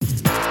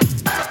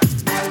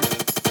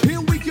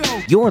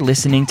You're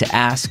listening to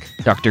Ask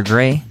Dr.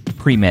 Gray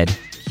Pre-Med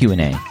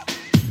Q&A.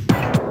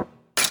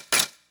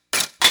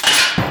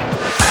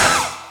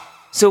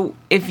 So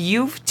if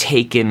you've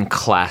taken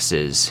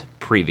classes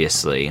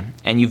previously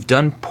and you've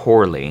done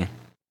poorly,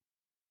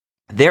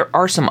 there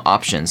are some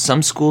options.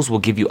 Some schools will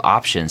give you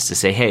options to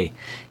say, hey,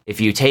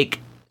 if you take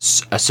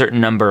a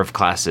certain number of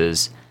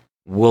classes,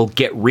 we'll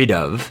get rid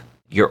of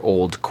your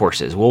old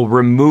courses. We'll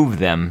remove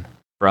them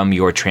from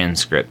your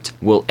transcript.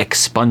 We'll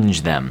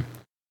expunge them.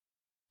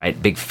 Right?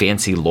 Big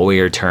fancy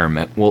lawyer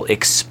term. We'll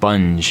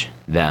expunge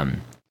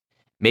them.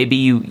 Maybe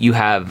you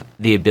have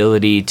the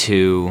ability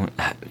to,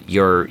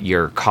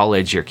 your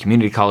college, your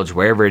community college,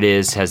 wherever it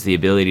is, has the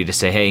ability to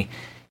say, hey,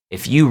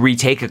 if you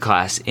retake a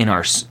class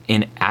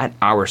at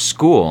our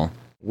school,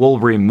 we'll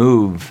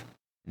remove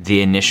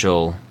the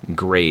initial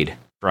grade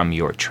from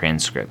your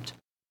transcript.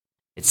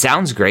 It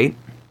sounds great,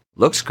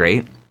 looks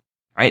great,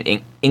 right?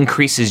 It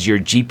increases your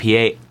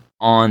GPA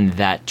on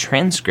that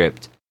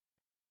transcript,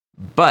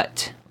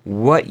 but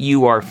what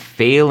you are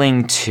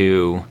failing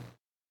to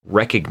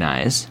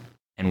recognize,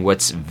 and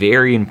what's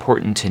very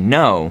important to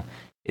know,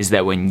 is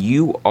that when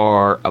you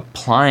are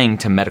applying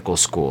to medical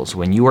schools,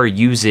 when you are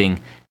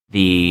using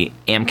the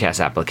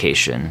AMCAS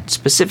application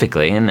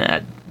specifically,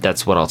 and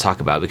that's what I'll talk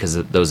about because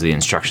those are the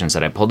instructions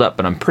that I pulled up,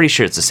 but I'm pretty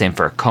sure it's the same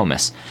for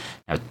ACOMAS.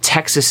 Now,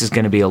 Texas is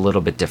going to be a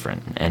little bit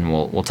different, and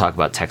we'll talk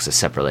about Texas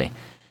separately.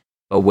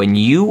 But when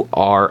you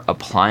are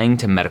applying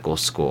to medical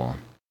school,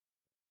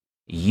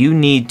 you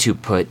need to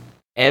put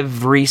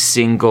every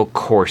single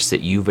course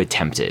that you've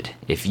attempted.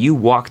 If you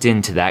walked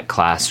into that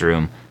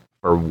classroom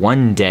for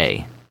one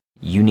day,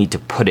 you need to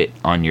put it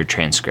on your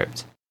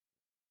transcript.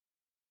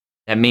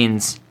 That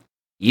means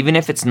even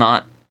if it's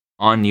not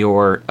on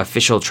your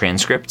official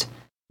transcript,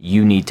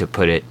 you need to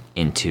put it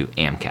into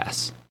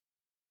AMCAS.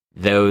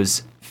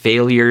 Those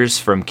failures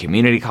from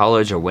community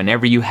college or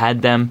whenever you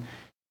had them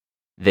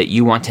that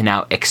you want to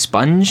now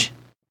expunge,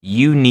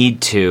 you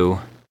need to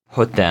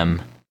put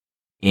them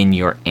in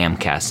your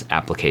AMCAS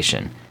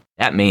application.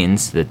 That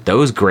means that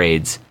those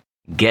grades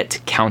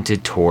get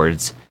counted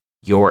towards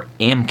your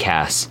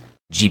AMCAS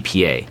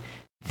GPA,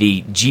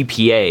 the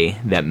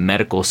GPA that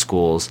medical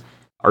schools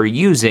are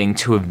using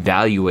to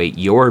evaluate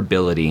your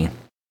ability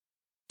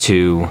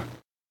to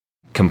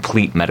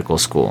complete medical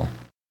school.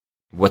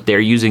 What they're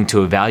using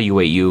to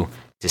evaluate you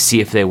to see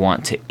if they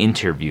want to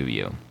interview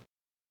you.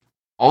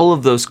 All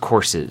of those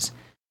courses,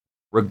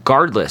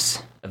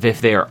 regardless of if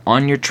they are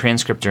on your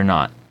transcript or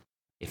not,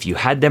 if you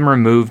had them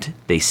removed,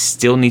 they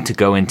still need to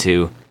go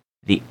into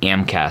the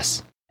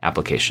AMCAS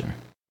application.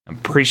 I'm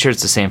pretty sure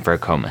it's the same for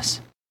ACOMAS.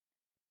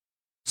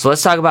 So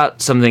let's talk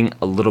about something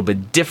a little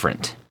bit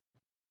different.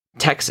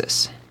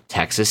 Texas.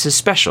 Texas is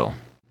special.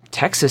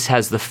 Texas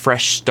has the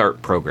Fresh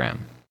Start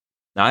program.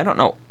 Now, I don't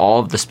know all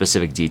of the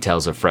specific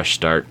details of Fresh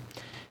Start,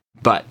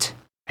 but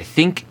I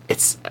think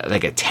it's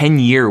like a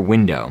 10-year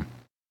window.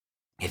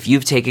 If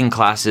you've taken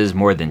classes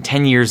more than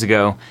 10 years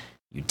ago,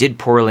 you did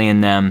poorly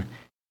in them,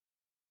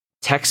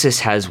 Texas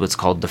has what's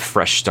called the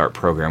Fresh Start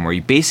program, where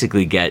you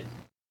basically get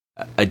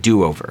a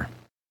do-over.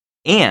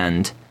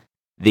 And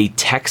the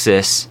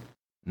Texas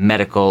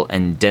Medical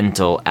and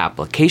Dental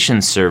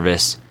Application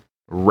Service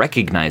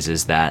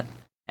recognizes that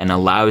and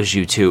allows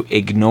you to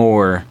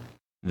ignore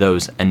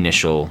those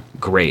initial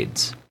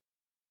grades.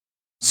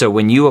 So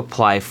when you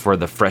apply for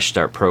the Fresh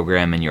Start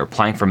program and you're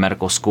applying for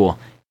medical school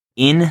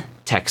in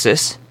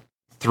Texas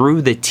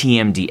through the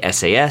TMD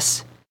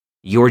SAS,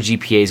 your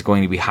GPA is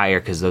going to be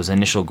higher because those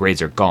initial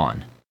grades are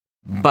gone.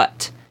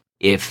 But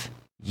if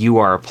you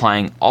are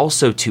applying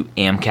also to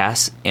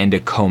AMCAS and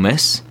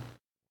ACOMAS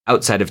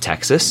outside of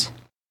Texas,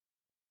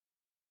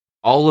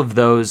 all of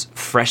those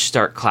Fresh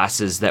Start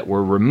classes that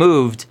were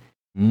removed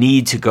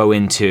need to go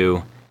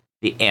into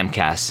the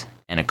AMCAS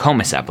and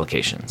ACOMAS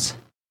applications.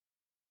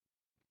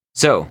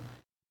 So,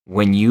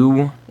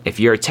 if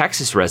you're a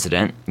Texas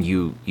resident,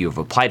 you've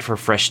applied for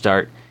Fresh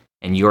Start,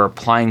 and you're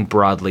applying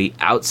broadly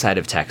outside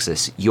of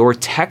Texas, your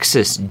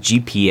Texas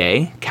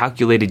GPA,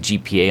 calculated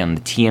GPA on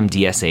the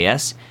TMD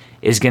SAS,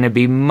 is going to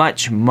be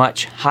much,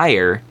 much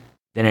higher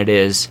than it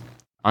is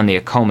on the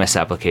ACOMAS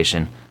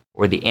application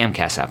or the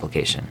AMCAS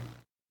application.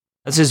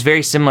 This is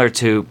very similar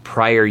to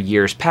prior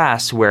years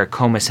past where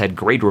ACOMAS had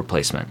grade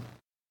replacement.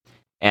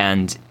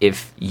 And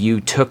if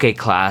you took a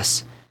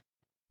class,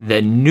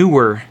 the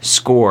newer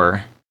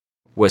score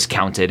was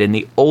counted and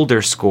the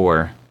older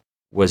score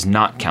was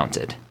not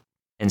counted.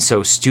 And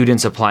so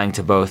students applying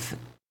to both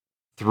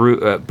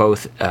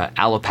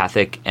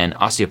allopathic and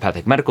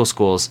osteopathic medical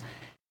schools,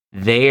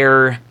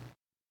 their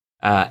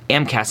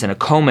AMCAS and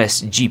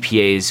ACOMAS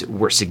GPAs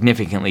were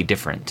significantly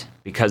different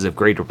because of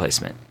grade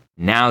replacement.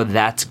 Now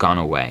that's gone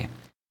away.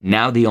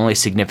 Now the only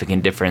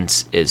significant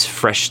difference is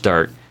Fresh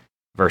Start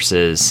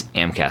versus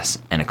AMCAS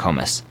and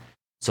ACOMAS.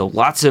 So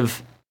lots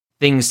of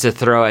things to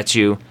throw at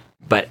you,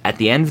 but at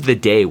the end of the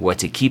day, what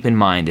to keep in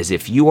mind is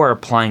if you are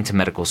applying to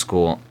medical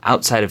school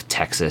outside of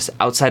Texas,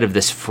 outside of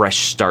this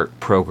Fresh Start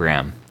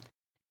program,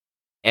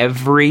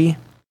 every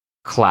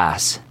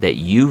class that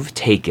you've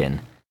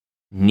taken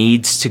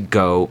needs to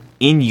go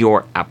in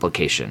your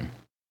application.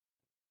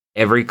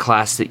 Every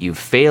class that you've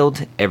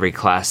failed, every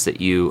class that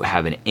you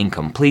have an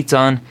incomplete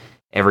on,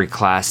 every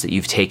class that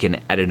you've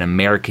taken at an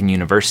American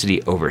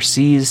university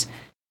overseas,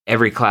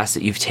 every class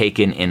that you've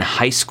taken in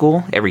high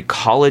school, every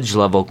college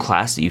level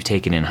class that you've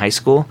taken in high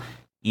school,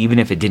 even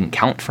if it didn't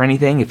count for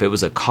anything, if it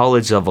was a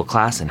college level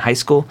class in high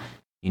school,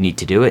 you need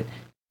to do it.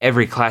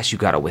 Every class you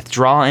got to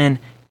withdraw in,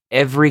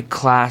 every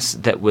class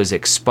that was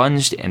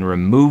expunged and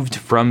removed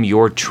from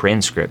your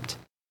transcript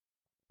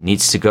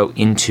needs to go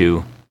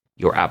into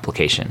your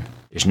application.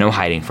 There's no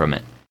hiding from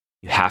it.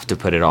 You have to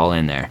put it all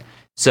in there.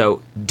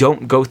 So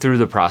don't go through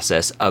the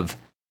process of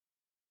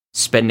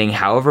spending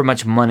however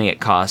much money it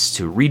costs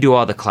to redo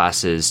all the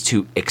classes,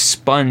 to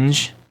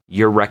expunge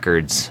your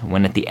records,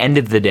 when at the end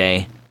of the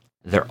day,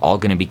 they're all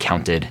going to be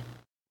counted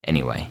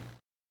anyway.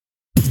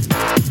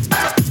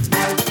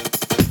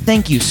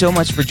 Thank you so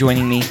much for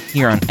joining me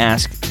here on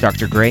Ask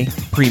Dr. Gray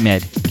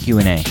Pre-Med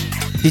Q&A.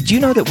 Did you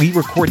know that we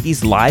record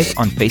these live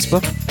on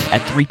Facebook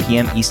at 3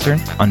 p.m. Eastern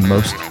on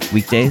most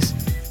weekdays?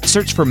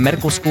 Search for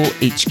Medical School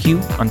HQ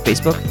on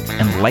Facebook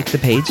and like the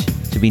page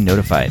to be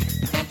notified.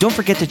 Don't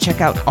forget to check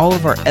out all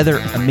of our other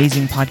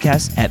amazing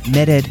podcasts at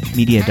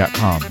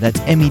mededmedia.com. That's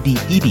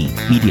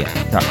MEDED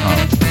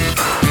media.com.